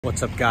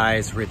What's up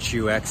guys, Rich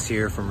UX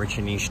here from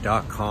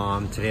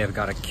Rich+Niche.com. Today I've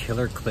got a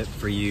killer clip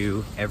for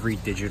you. Every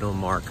digital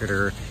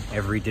marketer,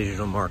 every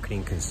digital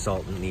marketing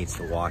consultant needs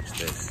to watch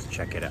this.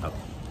 Check it out.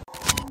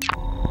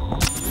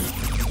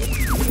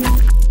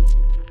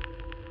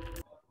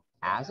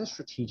 As a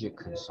strategic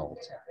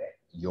consultant,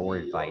 your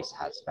advice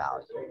has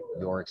value.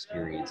 Your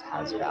experience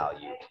has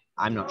value.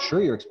 I'm not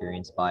sure your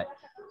experience, but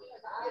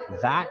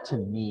that to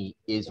me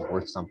is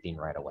worth something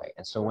right away.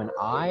 And so when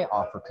I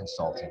offer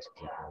consulting to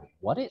people,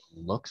 what it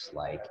looks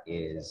like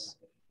is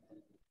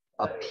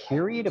a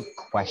period of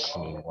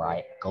questioning where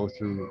I go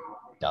through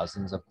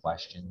dozens of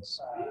questions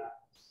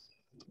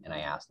and I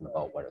ask them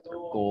about what are their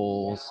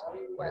goals,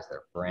 what is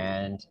their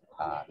brand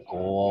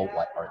goal,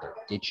 what are their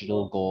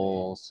digital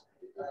goals,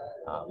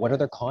 what are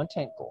their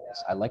content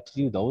goals. I like to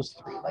do those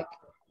three, like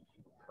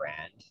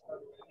brand,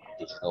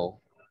 digital,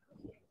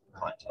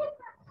 content.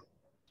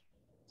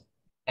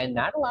 And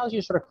that allows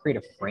you to sort of create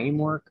a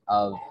framework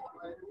of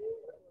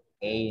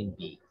A and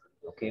B.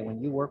 Okay,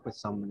 when you work with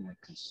someone, a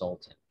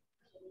consultant,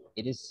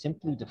 it is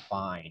simply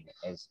defined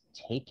as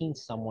taking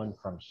someone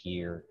from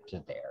here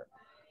to there,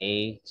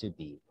 A to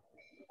B.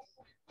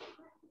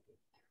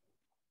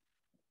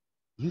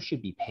 You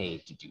should be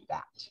paid to do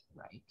that,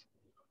 right?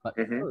 But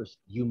first,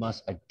 you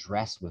must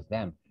address with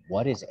them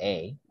what is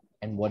A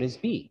and what is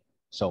B.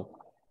 So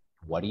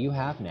what do you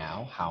have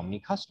now? How many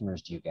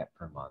customers do you get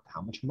per month?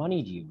 How much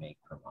money do you make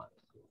per month?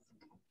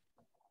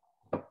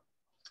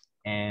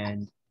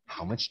 And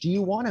how much do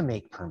you want to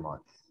make per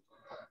month?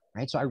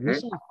 Right? So I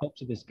recently spoke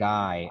to this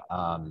guy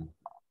about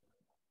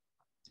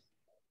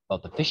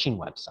the fishing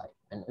website.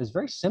 And it was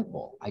very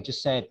simple. I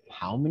just said,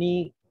 how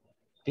many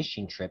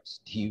fishing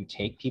trips do you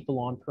take people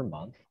on per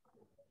month?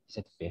 He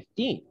said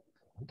 15.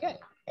 Okay.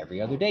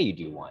 Every other day you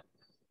do one.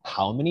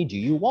 How many do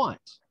you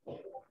want?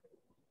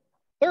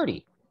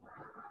 30.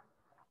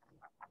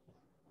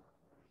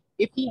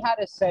 If he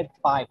had said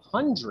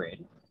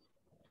 500,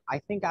 I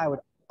think I would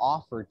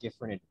offer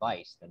different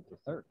advice than for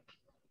 30.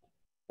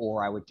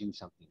 Or I would do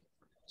something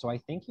different. So I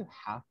think you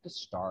have to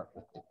start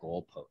with the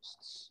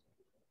goalposts.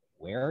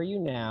 Where are you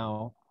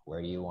now?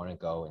 Where do you want to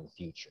go in the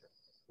future?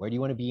 Where do you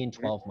want to be in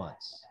 12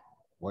 months?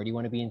 Where do you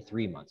want to be in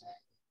 3 months?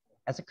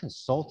 As a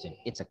consultant,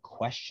 it's a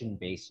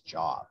question-based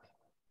job.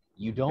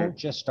 You don't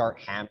just start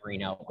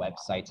hammering out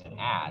websites and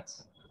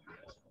ads.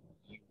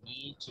 You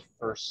need to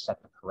first set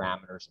the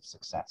parameters of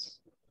success.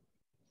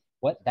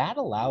 What that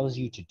allows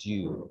you to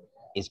do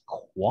is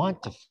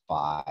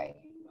quantify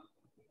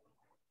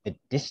the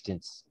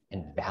distance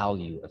and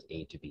value of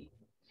A to B.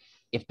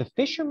 If the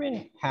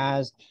fisherman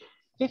has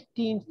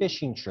 15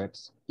 fishing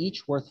trips,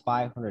 each worth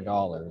 $500,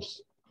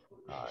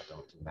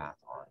 don't do math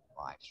on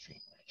live stream,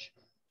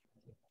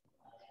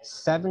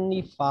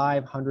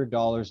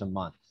 $7,500 a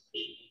month.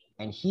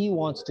 And he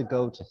wants to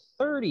go to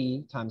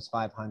 30 times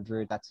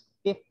 500, that's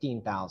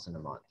 15,000 a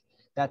month.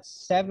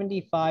 That's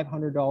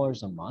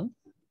 $7,500 a month.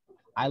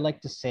 I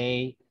like to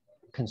say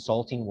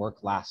consulting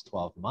work lasts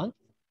 12 months.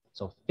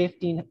 So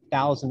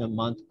 15,000 a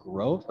month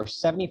growth, or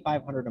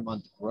 7,500 a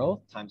month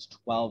growth times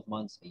 12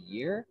 months a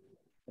year.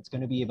 It's going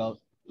to be about,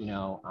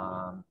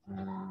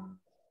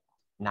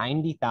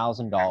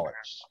 $90,000.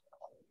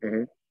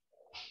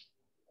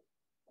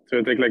 So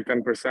you take like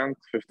 10%,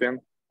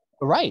 15?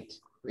 Right.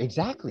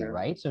 Exactly. Yeah.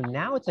 Right. So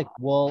now it's like,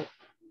 well,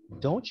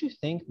 don't you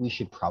think we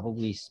should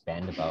probably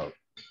spend about,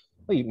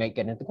 well, you might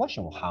get into the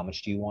question, well, how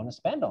much do you want to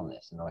spend on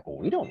this? And they're like, well,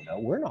 we don't know.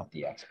 We're not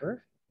the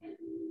expert.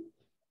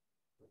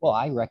 Well,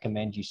 I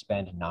recommend you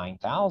spend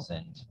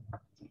 9,000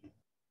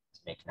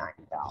 to make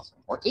 90,000,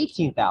 or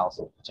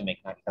 18,000 to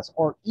make 90,000.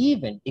 Or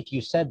even if you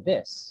said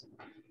this,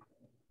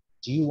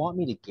 do you want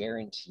me to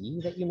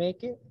guarantee that you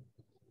make it?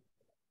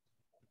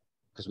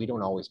 Because we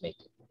don't always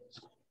make it.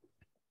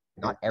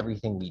 Not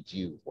everything we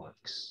do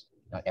works.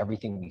 Not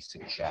everything we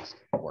suggest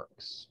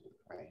works,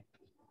 right?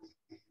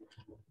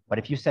 But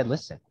if you said,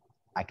 listen,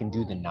 I can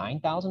do the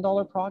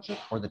 $9,000 project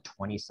or the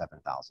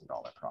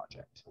 $27,000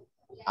 project,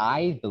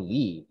 I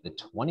believe the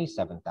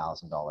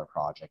 $27,000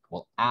 project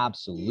will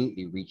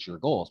absolutely reach your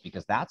goals,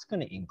 because that's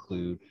going to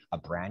include a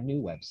brand new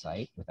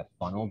website with a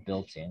funnel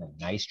built in, a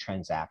nice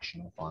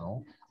transactional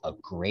funnel, a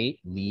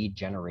great lead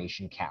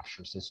generation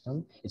capture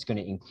system. It's going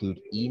to include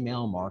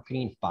email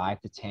marketing,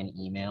 5 to 10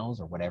 emails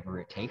or whatever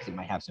it takes. It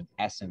might have some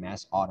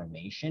SMS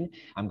automation.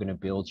 I'm going to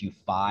build you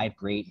 5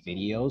 great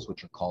videos,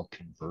 which are called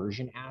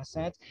conversion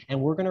assets. And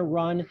we're going to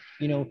run,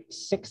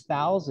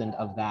 6,000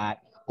 of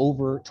that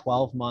over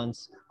 12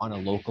 months on a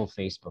local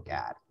Facebook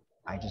ad.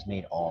 I just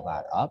made all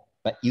that up,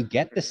 but you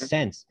get the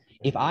sense.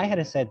 If I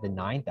had said the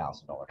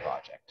 $9,000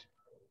 project,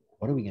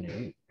 what are we going to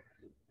do?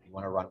 You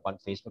want to run one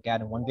Facebook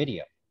ad and one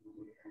video.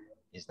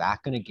 Is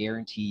that going to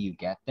guarantee you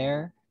get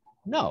there?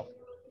 No,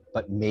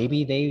 but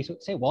maybe they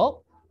say,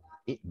 well,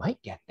 it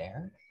might get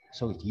there.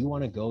 So if you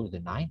want to go to the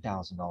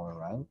 $9,000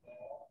 route,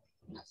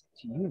 that's up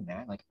to you,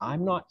 man. Like,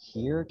 I'm not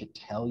here to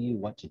tell you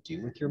what to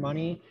do with your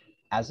money.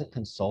 As a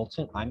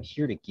consultant, I'm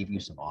here to give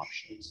you some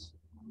options.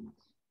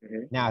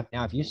 Now,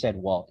 if you said,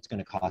 well, it's going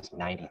to cost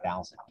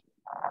 90,000,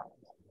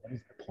 what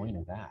is the point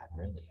of that,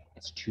 really?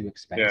 It's too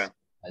expensive.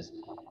 Because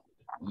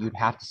you'd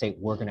have to say,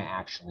 we're going to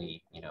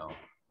actually,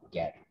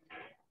 get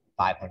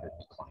 500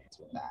 new clients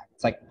with that.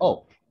 It's like,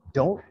 oh,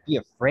 don't be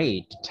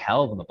afraid to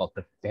tell them about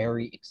the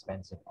very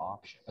expensive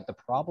option. But the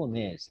problem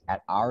is,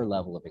 at our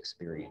level of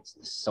experience,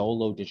 the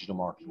solo digital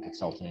marketing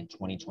consultant in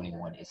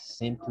 2021 is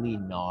simply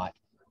not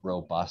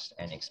robust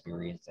and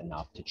experienced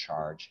enough to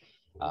charge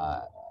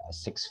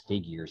 6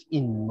 figures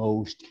in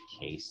most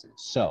cases.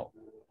 So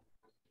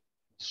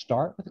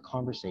start with a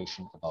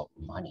conversation about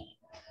money.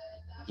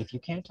 If you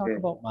can't talk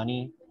about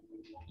money,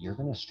 you're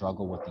going to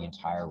struggle with the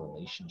entire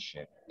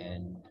relationship.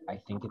 And I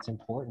think it's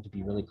important to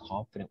be really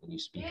confident when you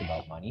speak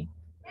about money.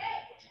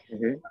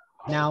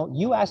 Now,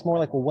 you asked more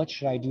like, well, what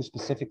should I do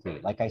specifically?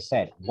 Like I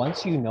said,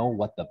 once you know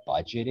what the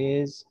budget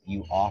is,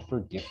 you offer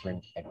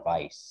different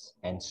advice.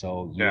 And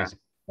so you as a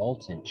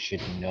consultant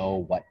should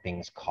know what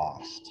things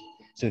cost.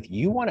 So if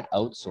you want to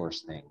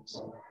outsource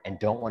things and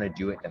don't want to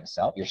do it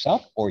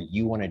yourself, or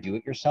you want to do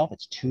it yourself,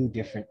 it's two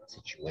different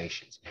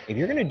situations. If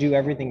you're going to do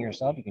everything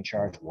yourself, you can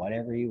charge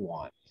whatever you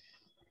want.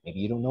 Maybe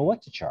you don't know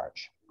what to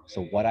charge.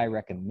 So what I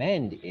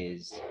recommend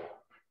is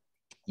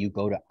you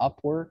go to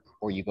Upwork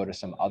or you go to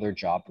some other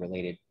job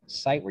related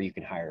site where you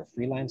can hire a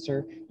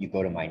freelancer. You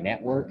go to my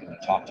network and you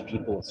talk to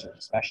people with certain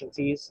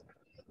specialties.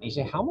 And you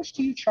say, how much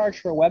do you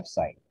charge for a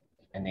website?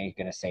 And they're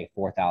going to say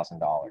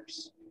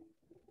 $4,000.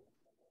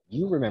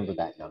 You remember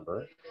that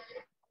number.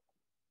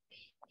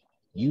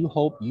 You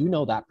hope you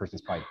know that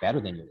person's probably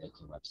better than you're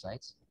making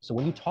websites. So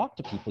when you talk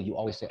to people, you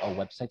always say, oh,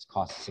 websites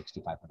cost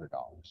 $6,500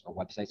 or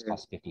websites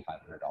cost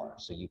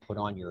 $5,500. So you put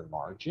on your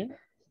margin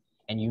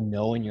and you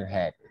know in your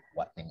head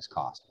what things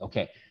cost.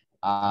 Okay,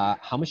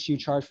 how much do you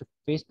charge for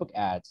Facebook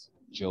ads,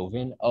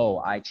 Joven? Oh,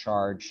 I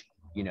charge,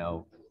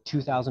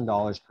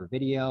 $2,000 per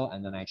video,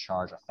 and then I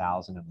charge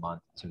 $1,000 a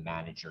month to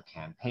manage your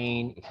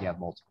campaign. If you have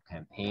multiple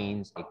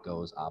campaigns, it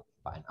goes up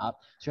and up.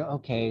 So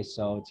okay,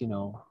 so it's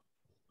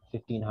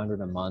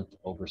 $1,500 a month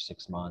over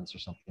 6 months or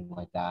something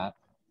like that.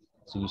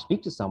 So you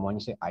speak to someone,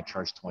 you say, I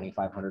charge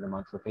 $2,500 a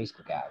month for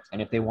Facebook ads.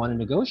 And if they want to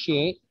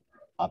negotiate,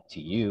 up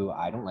to you.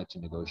 I don't like to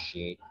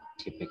negotiate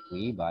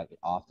typically, but it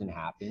often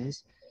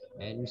happens.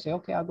 And you say,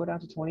 okay, I'll go down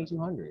to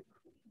 2,200.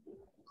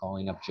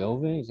 Calling up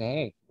Joven, you say,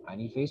 hey, I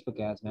need Facebook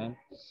ads, man.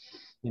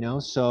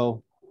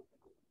 So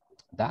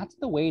that's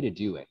the way to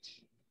do it.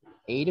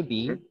 A to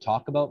B,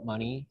 talk about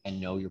money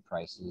and know your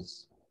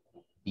prices.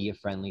 Be a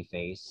friendly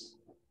face.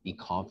 Be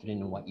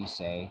confident in what you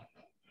say.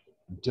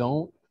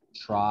 Don't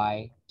feel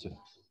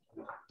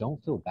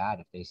bad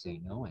if they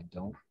say no, and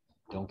don't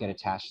get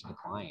attached to the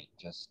client.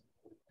 Just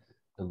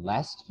the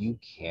less you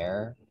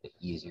care, the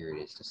easier it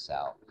is to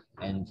sell.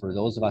 And for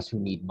those of us who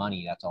need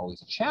money, that's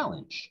always a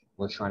challenge.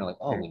 We're trying to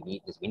we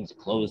need this, we need to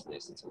close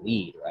this. It's a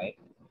lead, right?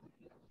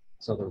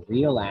 So the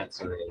real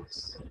answer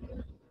is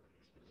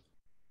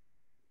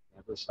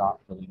never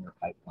stop filling your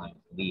pipeline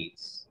with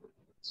leads.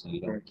 So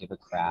you don't give a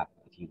crap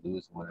if you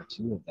lose one or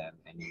two of them,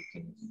 and you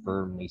can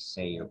firmly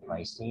say your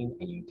pricing,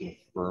 and you can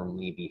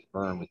firmly be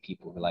firm with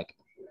people who are like,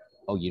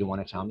 oh, you don't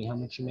want to tell me how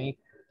much you make?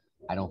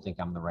 I don't think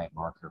I'm the right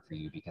marketer for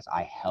you, because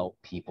I help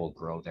people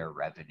grow their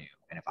revenue.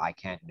 And if I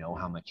can't know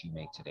how much you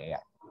make today,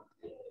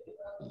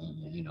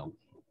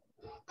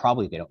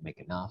 probably they don't make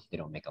enough. They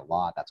don't make a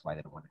lot. That's why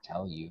they don't want to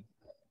tell you.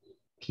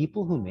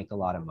 People who make a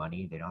lot of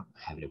money, they don't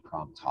have a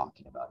problem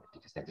talking about it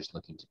because they're just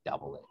looking to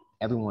double it.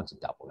 Everyone wants to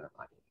double their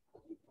money.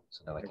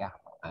 So they're like, yeah,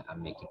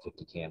 I'm making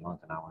 50K a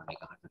month and I want to make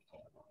 100K a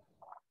month.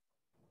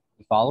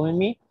 You following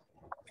me?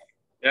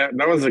 Yeah,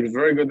 that was a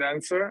very good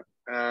answer.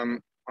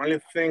 Only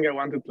thing I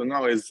wanted to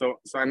know is, so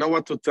I know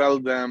what to tell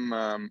them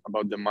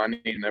about the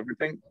money and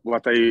everything.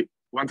 What I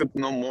wanted to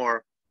know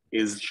more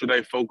is, should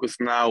I focus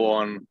now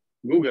on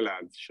Google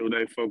Ads? Should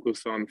I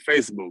focus on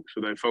Facebook?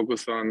 Should I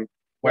focus on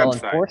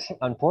website? Well,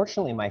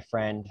 unfortunately, my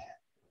friend,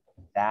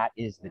 that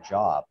is the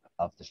job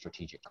of the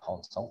strategic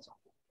consultant,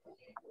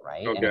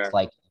 right? Okay. And it's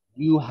like,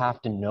 you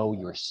have to know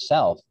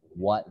yourself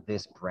what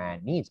this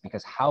brand needs,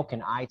 because how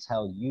can I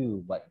tell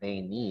you what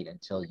they need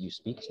until you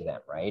speak to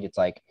them, right? It's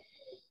like,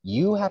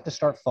 you have to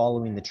start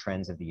following the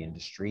trends of the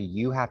industry.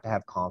 You have to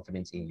have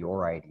confidence in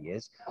your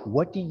ideas.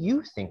 What do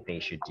you think they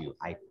should do?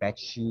 I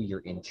bet you your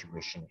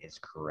intuition is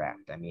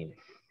correct. I mean,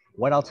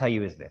 what I'll tell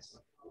you is this.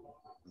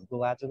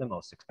 Google ads are the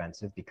most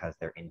expensive because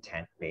they're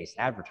intent-based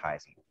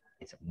advertising.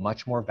 It's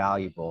much more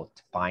valuable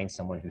to find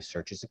someone who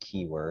searches a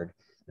keyword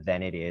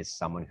than it is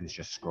someone who's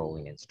just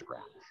scrolling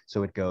Instagram.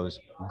 So it goes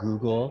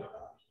Google,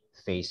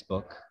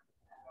 Facebook,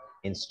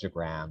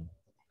 Instagram,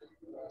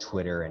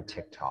 Twitter, and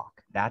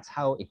TikTok. That's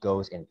how it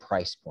goes in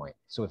price point.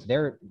 So if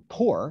they're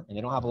poor and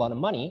they don't have a lot of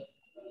money,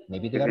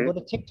 maybe they got to go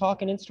to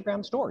TikTok and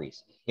Instagram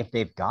stories. If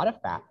they've got a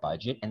fat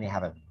budget and they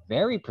have a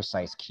very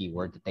precise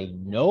keyword that they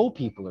know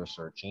people are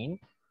searching,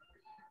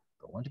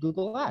 go into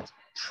Google Ads,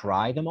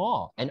 try them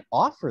all and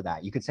offer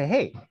that. You could say,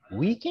 hey,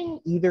 we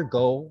can either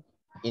go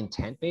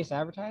intent-based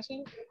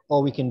advertising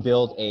or we can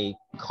build a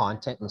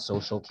content and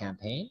social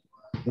campaign.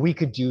 We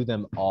could do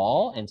them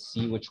all and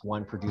see which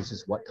one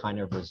produces what kind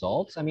of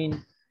results. I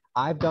mean,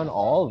 I've done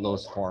all of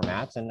those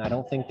formats and I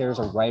don't think there's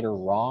a right or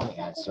wrong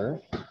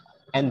answer.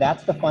 And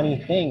that's the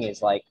funny thing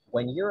is, like,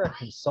 when you're a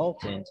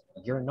consultant,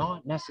 you're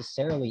not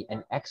necessarily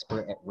an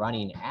expert at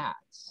running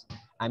ads.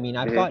 I mean,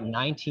 I've got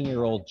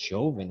 19-year-old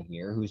Joven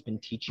here who's been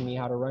teaching me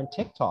how to run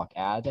TikTok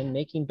ads and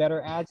making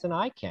better ads than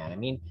I can. I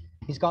mean,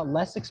 he's got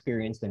less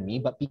experience than me,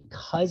 but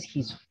because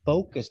he's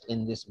focused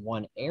in this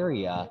one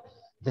area,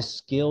 the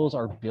skills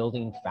are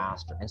building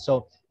faster. And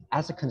so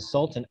as a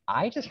consultant,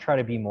 I just try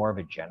to be more of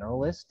a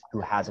generalist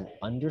who has an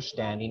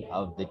understanding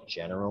of the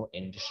general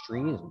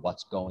industry,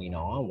 what's going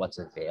on, what's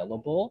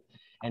available.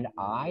 And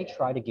I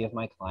try to give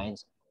my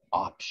clients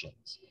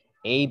options,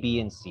 A, B,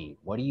 and C.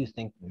 What do you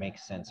think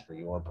makes sense for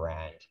your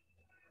brand?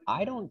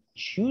 I don't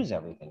choose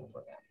everything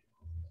for them.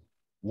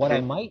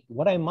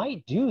 What I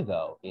might do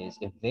though is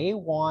if they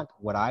want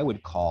what I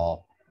would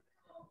call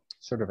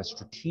sort of a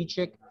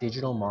strategic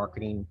digital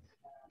marketing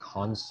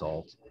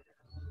consult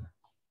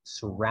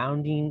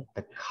surrounding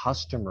the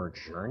customer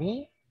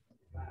journey,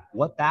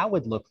 what that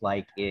would look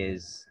like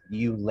is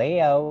you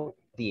lay out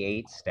the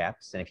 8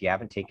 steps. And if you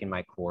haven't taken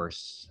my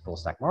course, Full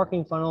Stack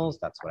Marketing Funnels,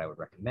 that's what I would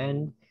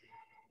recommend.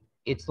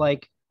 It's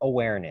like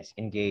awareness,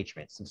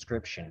 engagement,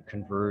 subscription,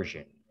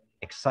 conversion,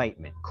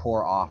 excitement,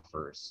 core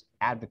offers,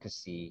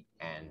 advocacy,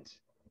 and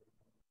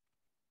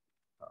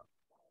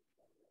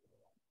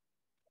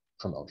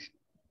promotion.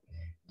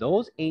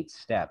 Those 8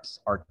 steps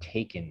are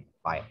taken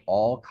by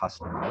all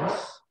customers.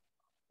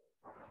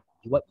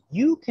 What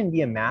you can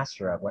be a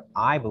master of, what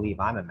I believe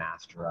I'm a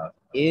master of,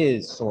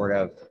 is sort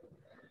of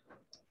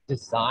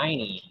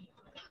designing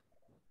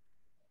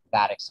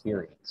that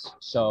experience.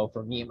 So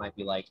for me, it might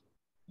be like,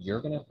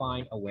 you're going to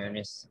find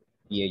awareness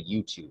via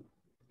YouTube.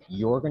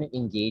 You're going to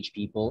engage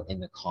people in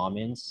the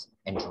comments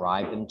and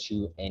drive them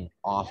to an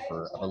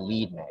offer of a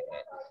lead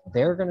magnet.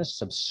 They're going to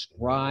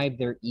subscribe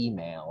their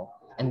email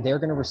and they're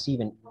going to receive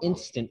an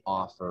instant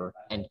offer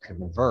and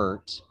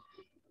convert.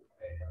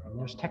 And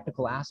there's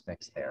technical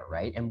aspects there,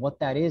 right? And what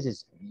that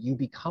is you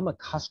become a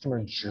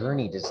customer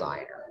journey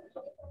designer,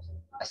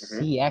 a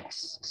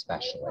CX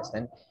specialist.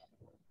 And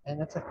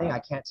that's the thing. I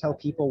can't tell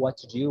people what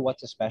to do, what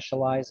to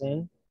specialize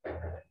in.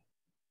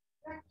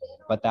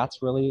 But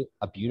that's really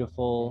a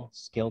beautiful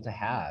skill to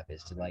have,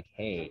 is to like,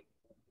 hey,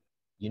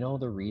 you know,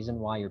 the reason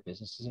why your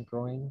business isn't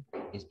growing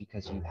is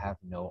because you have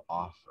no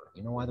offer.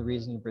 You know why the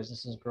reason your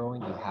business is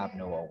growing? You have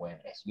no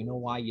awareness. You know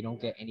why you don't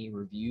get any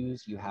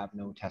reviews? You have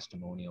no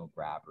testimonial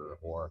grabber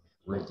or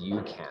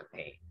review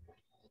campaign.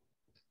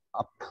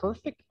 A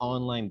perfect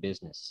online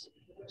business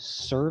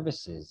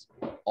services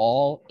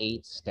all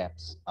 8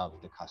 steps of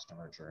the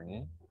customer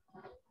journey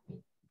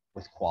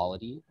with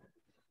quality,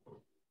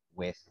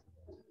 with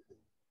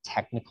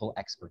technical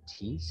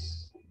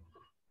expertise.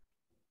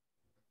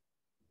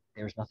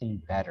 There's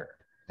nothing better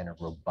than a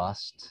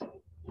robust,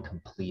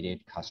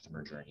 completed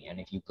customer journey. And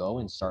if you go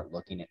and start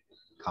looking at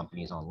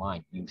companies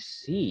online, you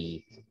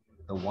see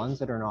the ones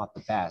that are not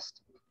the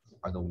best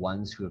are the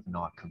ones who have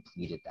not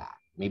completed that.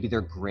 Maybe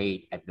they're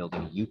great at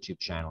building a YouTube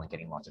channel and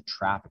getting lots of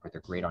traffic, or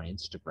they're great on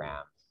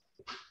Instagram.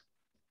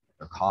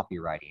 Their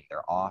copywriting,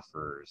 their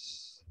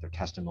offers, their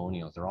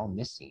testimonials, they're all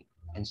missing.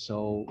 And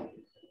so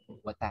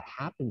what that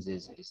happens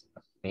is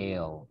a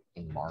fail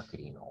in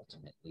marketing,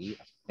 ultimately,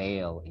 a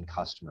fail in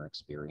customer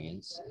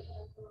experience,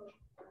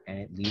 and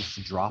it leads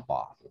to drop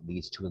off. It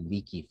leads to a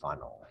leaky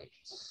funnel. It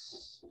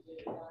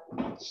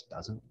just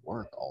doesn't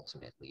work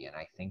ultimately. And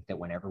I think that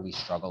whenever we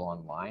struggle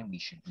online, we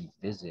should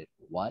revisit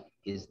what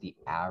is the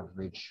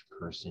average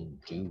person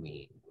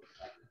doing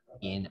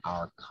in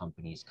our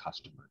company's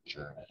customer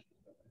journey.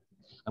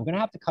 I'm going to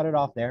have to cut it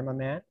off there, my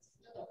man.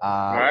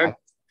 All right.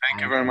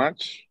 Thank you very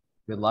much.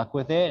 Good luck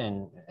with it,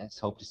 and let's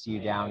hope to see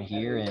you down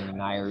here in the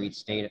Nayarit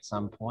State at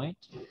some point.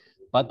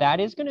 But that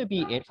is going to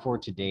be it for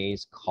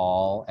today's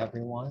call,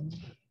 everyone.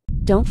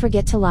 Don't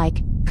forget to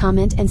like,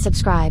 comment, and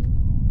subscribe.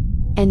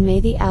 And may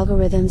the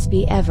algorithms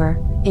be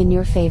ever in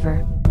your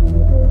favor.